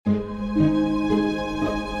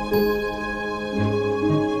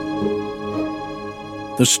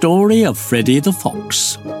The Story of Freddy the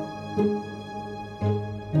Fox.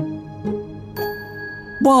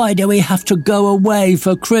 "Why do we have to go away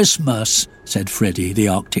for Christmas?" said Freddy the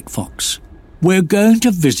Arctic Fox. "We're going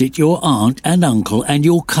to visit your aunt and uncle and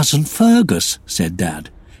your cousin Fergus," said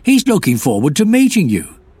Dad. "He's looking forward to meeting you."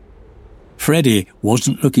 Freddy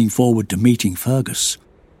wasn't looking forward to meeting Fergus.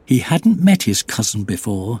 He hadn't met his cousin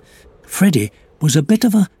before. Freddy was a bit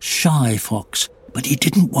of a shy fox, but he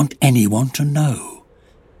didn't want anyone to know.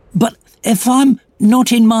 "But if I'm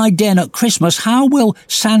not in my den at Christmas, how will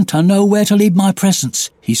Santa know where to leave my presents?"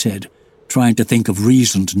 he said, trying to think of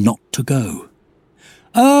reasons not to go.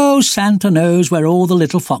 "Oh, Santa knows where all the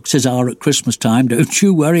little foxes are at Christmas time. Don't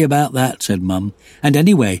you worry about that," said Mum. "And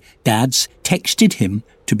anyway, Dad's texted him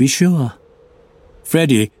to be sure."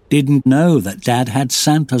 Freddy didn't know that Dad had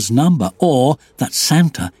Santa's number or that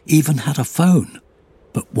Santa even had a phone.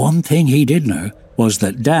 But one thing he did know was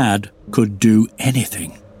that Dad could do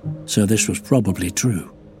anything, so this was probably true.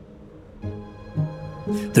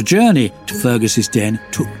 The journey to Fergus's den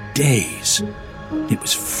took days. It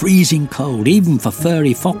was freezing cold, even for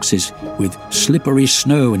furry foxes, with slippery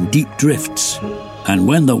snow and deep drifts. And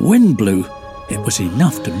when the wind blew, it was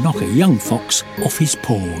enough to knock a young fox off his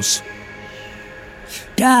paws.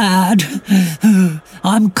 "Dad,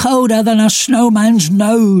 I'm colder than a snowman's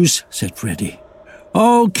nose," said Freddy.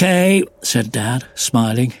 "OK," said Dad,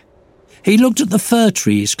 smiling. He looked at the fir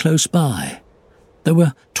trees close by. There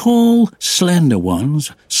were tall, slender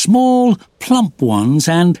ones, small, plump ones,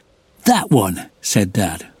 and "That one," said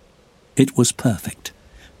Dad. It was perfect.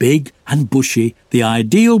 Big and bushy, the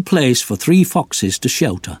ideal place for 3 foxes to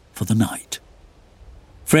shelter for the night.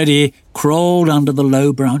 Freddy crawled under the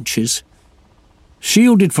low branches.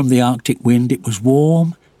 Shielded from the Arctic wind, it was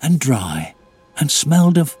warm and dry and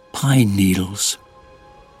smelled of pine needles.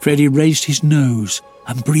 Freddy raised his nose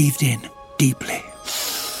and breathed in deeply.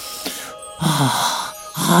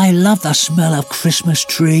 "I love the smell of Christmas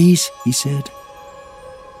trees," he said.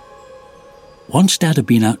 Once Dad had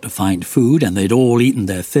been out to find food and they'd all eaten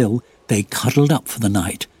their fill, they cuddled up for the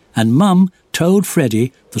night, and Mum told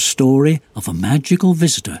Freddy the story of a magical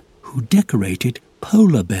visitor who decorated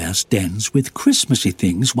polar bears' dens with Christmassy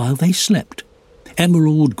things while they slept.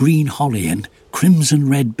 Emerald green holly and crimson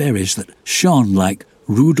red berries that shone like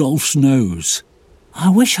Rudolph's nose. "I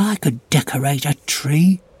wish I could decorate a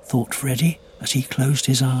tree," thought Freddy as he closed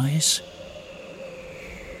his eyes.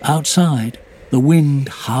 Outside, the wind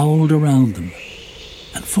howled around them,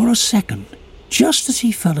 and for a second, just as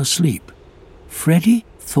he fell asleep, Freddy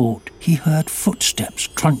thought he heard footsteps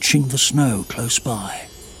crunching the snow close by.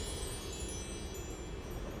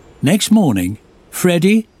 Next morning,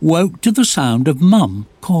 Freddy woke to the sound of Mum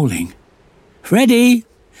calling. "Freddy!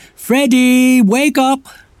 Freddy, wake up!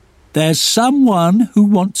 There's someone who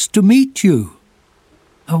wants to meet you."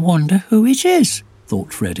 "I wonder who it is,"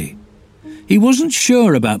 thought Freddy. He wasn't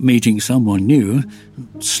sure about meeting someone new.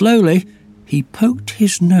 Slowly, he poked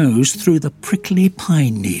his nose through the prickly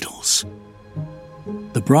pine needles.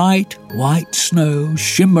 The bright white snow,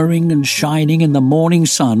 shimmering and shining in the morning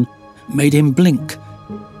sun, made him blink.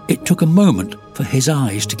 It took a moment for his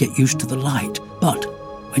eyes to get used to the light, but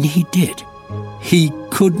when he did, he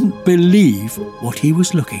couldn't believe what he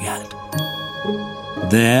was looking at.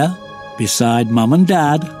 There, beside Mum and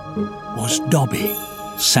Dad, was Dobby,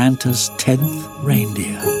 Santa's 10th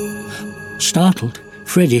reindeer. Startled,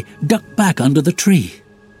 Freddy ducked back under the tree.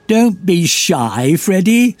 "Don't be shy,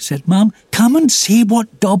 Freddy," said Mum. "Come and see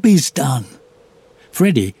what Dobby's done."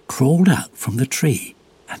 Freddy crawled out from the tree,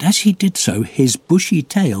 and as he did so, his bushy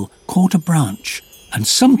tail caught a branch, and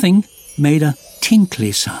something made a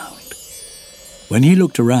tinkly sound. When he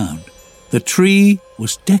looked around, the tree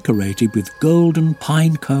was decorated with golden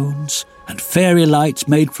pine cones and fairy lights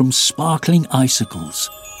made from sparkling icicles.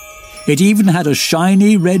 It even had a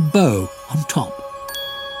shiny red bow on top.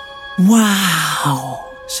 "Wow!"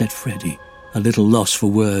 said Freddy, a little lost for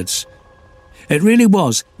words. It really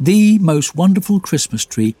was the most wonderful Christmas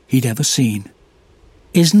tree he'd ever seen.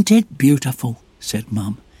 "Isn't it beautiful?" said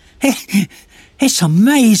Mum. "It's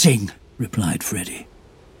amazing," replied Freddy.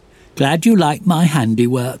 "Glad you like my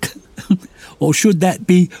handiwork." "Or should that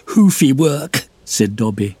be hoofy work?" said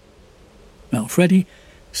Dobby. Well, Freddy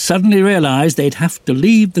suddenly realised they'd have to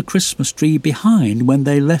leave the Christmas tree behind when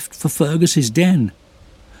they left for Fergus's den.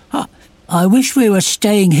 I wish we were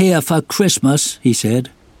staying here for Christmas," he said.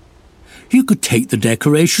 "You could take the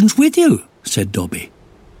decorations with you," said Dobby.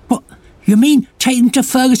 "What, you mean take them to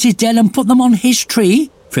Fergus's den and put them on his tree?"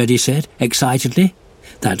 Freddy said excitedly.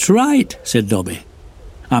 "That's right," said Dobby.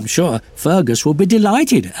 "I'm sure Fergus will be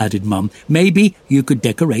delighted," added Mum. "Maybe you could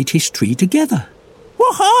decorate his tree together."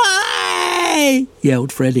 "Whoa!" Hooray!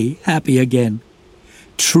 Yelled Freddie, happy again.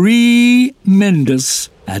 Tremendous,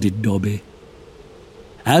 added Dobby.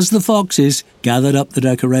 As the foxes gathered up the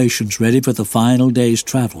decorations ready for the final day's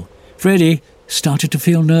travel, Freddie started to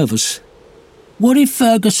feel nervous. What if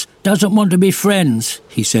Fergus doesn't want to be friends?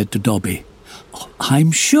 He said to Dobby. Oh,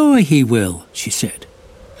 I'm sure he will, she said.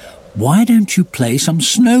 Why don't you play some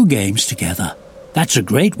snow games together? That's a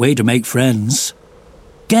great way to make friends.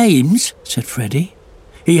 Games? Said Freddie.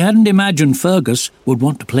 He hadn't imagined Fergus would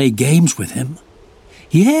want to play games with him.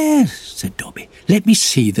 Yes, said Dobby. Let me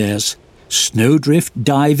see, there's snowdrift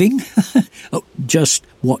diving. Oh, just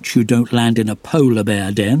watch you don't land in a polar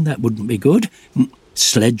bear den, that wouldn't be good.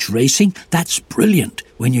 Sledge racing, that's brilliant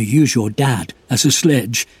when you use your dad as a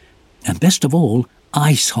sledge. And best of all,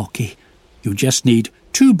 ice hockey. You just need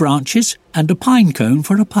 2 branches and a pine cone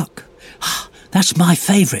for a puck. That's my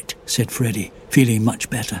favourite, said Freddie, feeling much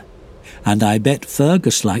better. And I bet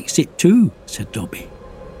Fergus likes it too, said Dobby.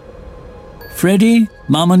 Freddie,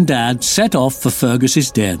 Mum and Dad set off for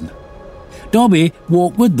Fergus's den. Dobby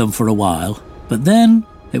walked with them for a while, but then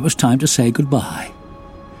it was time to say goodbye.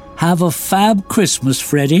 Have a fab Christmas,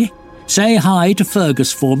 Freddie. Say hi to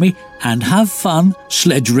Fergus for me and have fun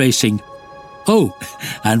sledge racing. Oh,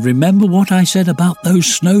 and remember what I said about those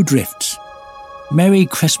snowdrifts. Merry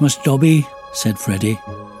Christmas, Dobby, said Freddie.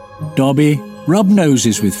 Dobby rubbed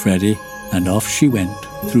noses with Freddie, and off she went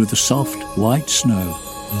through the soft white snow,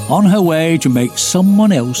 on her way to make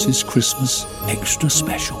someone else's Christmas extra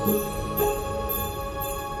special.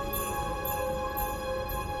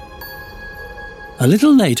 A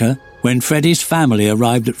little later, when Freddie's family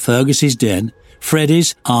arrived at Fergus's den,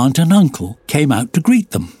 Freddie's aunt and uncle came out to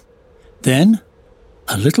greet them. Then,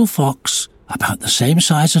 a little fox, about the same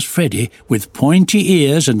size as Freddie, with pointy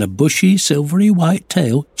ears and a bushy, silvery white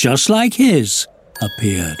tail, just like his,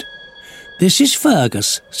 appeared. This is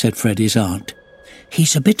Fergus, said Freddie's aunt.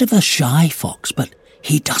 He's a bit of a shy fox, but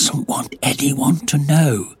he doesn't want anyone to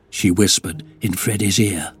know, she whispered in Freddie's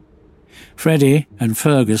ear. Freddie and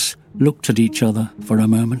Fergus looked at each other for a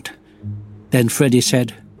moment. Then Freddie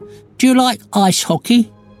said, Do you like ice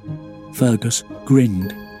hockey? Fergus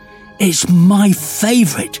grinned. It's my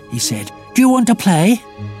favourite, he said. Do you want to play?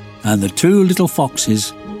 And the 2 little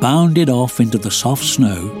foxes bounded off into the soft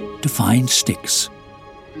snow to find sticks.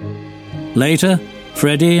 Later,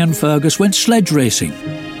 Freddie and Fergus went sledge racing.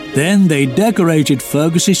 Then they decorated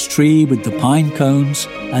Fergus's tree with the pine cones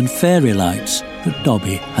and fairy lights that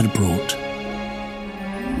Dobby had brought.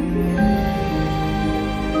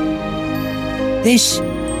 This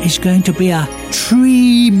is going to be a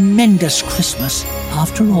tremendous Christmas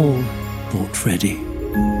after all, thought Freddie.